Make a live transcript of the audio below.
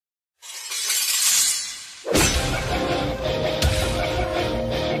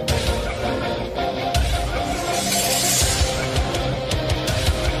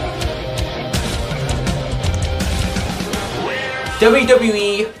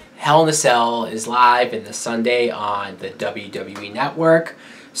WWE Hell in a Cell is live in the Sunday on the WWE Network.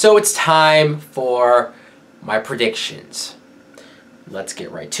 So it's time for my predictions. Let's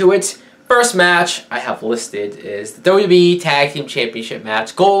get right to it. First match I have listed is the WWE Tag Team Championship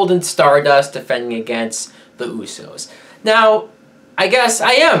match. Gold and Stardust defending against the Usos. Now, I guess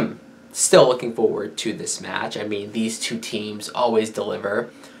I am still looking forward to this match. I mean, these two teams always deliver.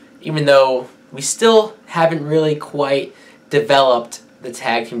 Even though we still haven't really quite developed the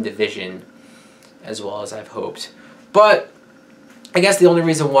tag team division as well as I've hoped. But I guess the only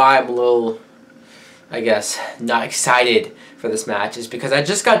reason why I'm a little, not excited for this match is because I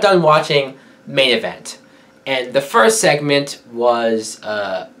just got done watching Main Event. And the first segment was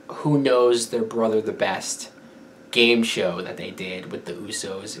Who Knows Their Brother the Best game show that they did with the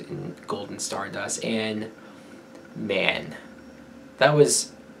Usos and Golden Stardust. And man, that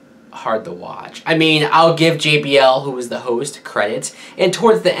was hard to watch. I mean, I'll give JBL, who was the host, credit. And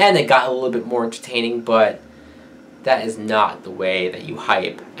towards the end, it got a little bit more entertaining, but that is not the way that you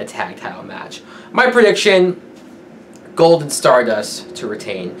hype a tag title match. My prediction, Gold and Stardust to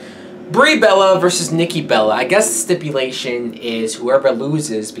retain. Brie Bella versus Nikki Bella. I guess the stipulation is whoever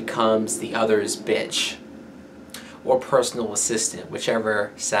loses becomes the other's bitch or personal assistant,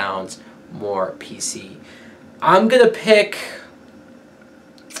 whichever sounds more PC. I'm going to pick,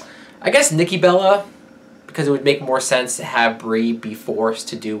 I guess, Nikki Bella, because it would make more sense to have Brie be forced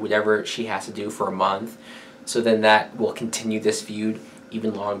to do whatever she has to do for a month. So then that will continue this feud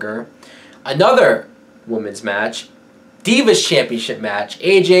even longer. Another women's match, Divas Championship match,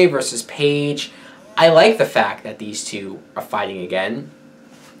 AJ versus Paige. I like the fact that these two are fighting again,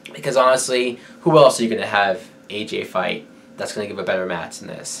 because honestly, who else are you going to have AJ fight that's going to give a better match than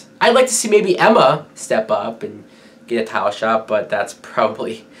this? I'd like to see maybe Emma step up and get a title shot, but that's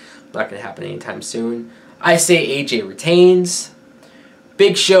probably not going to happen anytime soon. I say AJ retains.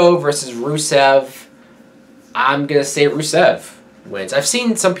 Big Show versus Rusev. I'm going to say Rusev wins. I've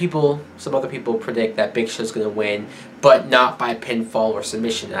seen some other people predict that Big Show's going to win, but not by pinfall or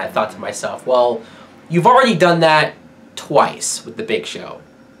submission. And I thought to myself, well, you've already done that twice with the Big Show.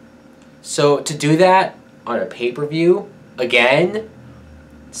 So to do that on a pay-per-view again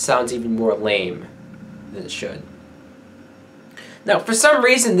sounds even more lame than it should. Now, for some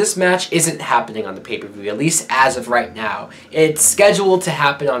reason, this match isn't happening on the pay-per-view, at least as of right now. It's scheduled to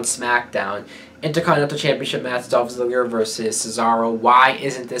happen on SmackDown. Intercontinental Championship match, Dolph Ziggler versus Cesaro. Why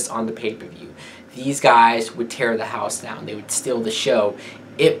isn't this on the pay-per-view? These guys would tear the house down. They would steal the show.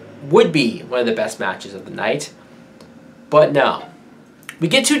 It would be one of the best matches of the night. But no. We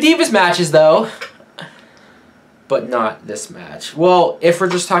get two Divas matches, though. But not this match. Well, if we're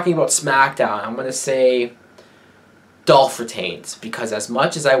just talking about SmackDown, I'm going to say Dolph retains, because as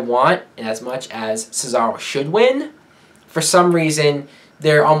much as I want and as much as Cesaro should win, for some reason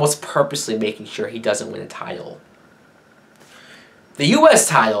they're almost purposely making sure he doesn't win a title. The U.S.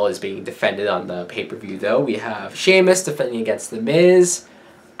 title is being defended on the pay-per-view, though. We have Sheamus defending against The Miz.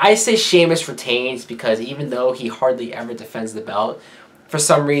 I say Sheamus retains because even though he hardly ever defends the belt, for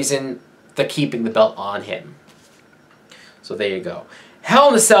some reason they're keeping the belt on him. So there you go. Hell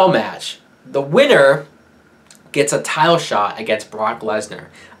in a Cell match. The winner gets a title shot against Brock Lesnar.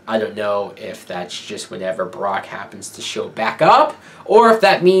 I don't know if that's just whenever Brock happens to show back up, or if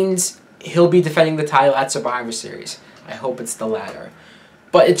that means he'll be defending the title at Survivor Series. I hope it's the latter.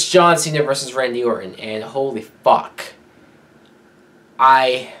 But it's John Cena versus Randy Orton, and holy fuck.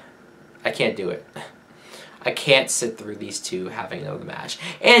 I can't do it. I can't sit through these two having another match.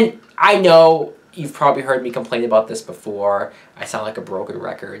 And I know you've probably heard me complain about this before. I sound like a broken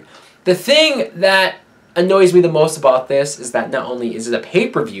record. The thing that annoys me the most about this is that not only is it a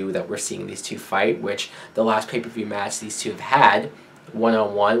pay-per-view that we're seeing these two fight, which the last pay-per-view match these two have had,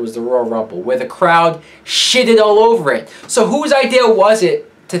 one-on-one, was the Royal Rumble, where the crowd shitted all over it. So whose idea was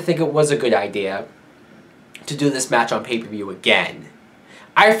it to think it was a good idea to do this match on pay-per-view again?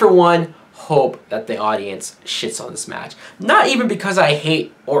 I, for one, hope that the audience shits on this match. Not even because I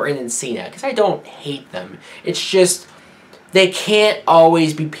hate Orton and Cena, because I don't hate them. It's just they can't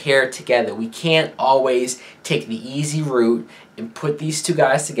always be paired together. We can't always take the easy route and put these two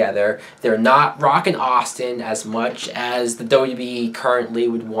guys together. They're not Rock and Austin as much as the WWE currently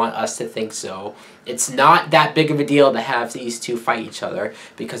would want us to think so. It's not that big of a deal to have these two fight each other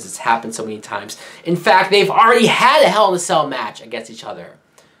because it's happened so many times. In fact, they've already had a Hell in a Cell match against each other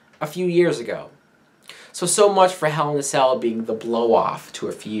a few years ago. So much for Hell in a Cell being the blow-off to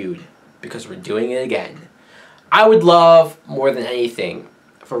a feud, because we're doing it again. I would love, more than anything,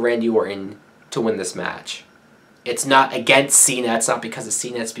 for Randy Orton to win this match. It's not against Cena. It's not because of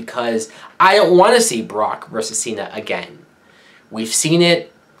Cena. It's because I don't want to see Brock versus Cena again. We've seen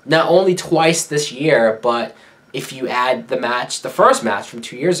it not only twice this year, but if you add the first match from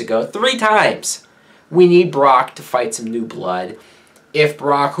 2 years ago, 3 times. We need Brock to fight some new blood.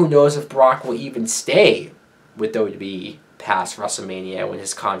 Who knows if Brock will even stay with WWE past WrestleMania when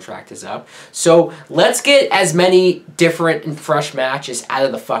his contract is up. So let's get as many different and fresh matches out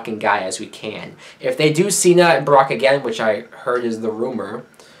of the fucking guy as we can. If they do Cena and Brock again, which I heard is the rumor,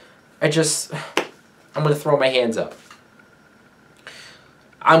 I'm going to throw my hands up.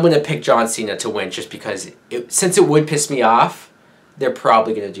 I'm going to pick John Cena to win just because, since it would piss me off, they're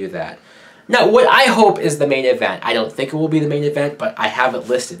probably going to do that. Now, what I hope is the main event. I don't think it will be the main event, but I have it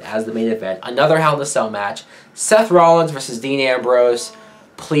listed as the main event. Another Hell in a Cell match. Seth Rollins versus Dean Ambrose.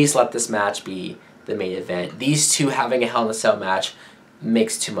 Please let this match be the main event. These two having a Hell in a Cell match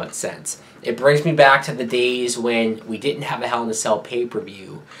makes too much sense. It brings me back to the days when we didn't have a Hell in a Cell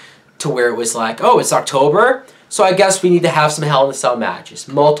pay-per-view, to where it was like, oh, it's October, so I guess we need to have some Hell in a Cell matches.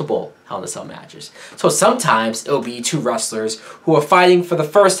 Multiple Hell in a Cell matches. So sometimes it'll be 2 wrestlers who are fighting for the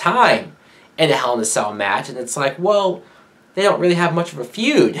first time in a Hell in a Cell match, and it's like, well, they don't really have much of a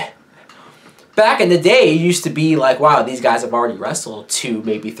feud. Back in the day, it used to be like, wow, these guys have already wrestled 2,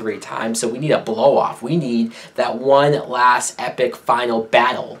 maybe 3 times, so we need a blow-off. We need that one last epic final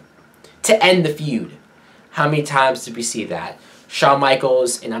battle to end the feud. How many times did we see that? Shawn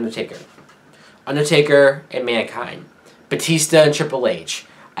Michaels and Undertaker. Undertaker and Mankind. Batista and Triple H.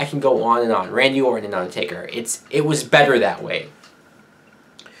 I can go on and on. Randy Orton and Undertaker. It was better that way.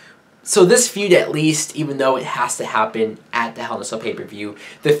 So this feud, at least, even though it has to happen at the Hell in a Cell pay-per-view,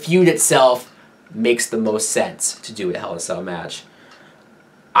 the feud itself makes the most sense to do a Hell in a Cell match.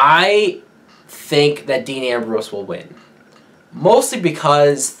 I think that Dean Ambrose will win. Mostly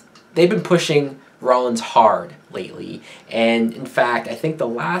because they've been pushing Rollins hard lately. And in fact, I think the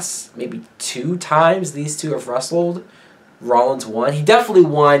last maybe 2 times these two have wrestled, Rollins won. He definitely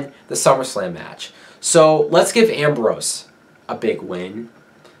won the SummerSlam match. So let's give Ambrose a big win.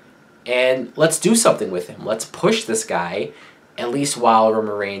 And let's do something with him. Let's push this guy, at least while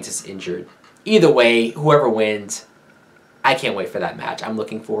Roman Reigns is injured. Either way, whoever wins, I can't wait for that match. I'm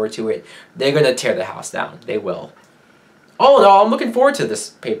looking forward to it. They're going to tear the house down. They will. All in all, I'm looking forward to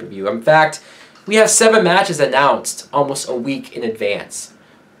this pay-per-view. In fact, we have 7 matches announced almost a week in advance.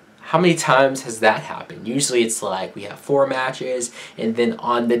 How many times has that happened? Usually it's like we have 4 matches, and then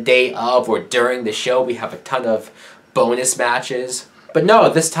on the day of or during the show, we have a ton of bonus matches. But no,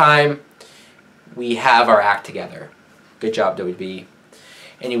 this time, we have our act together. Good job, WWE.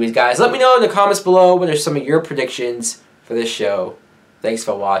 Anyways, guys, let me know in the comments below what are some of your predictions for this show. Thanks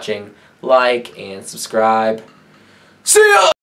for watching. Like and subscribe. See ya!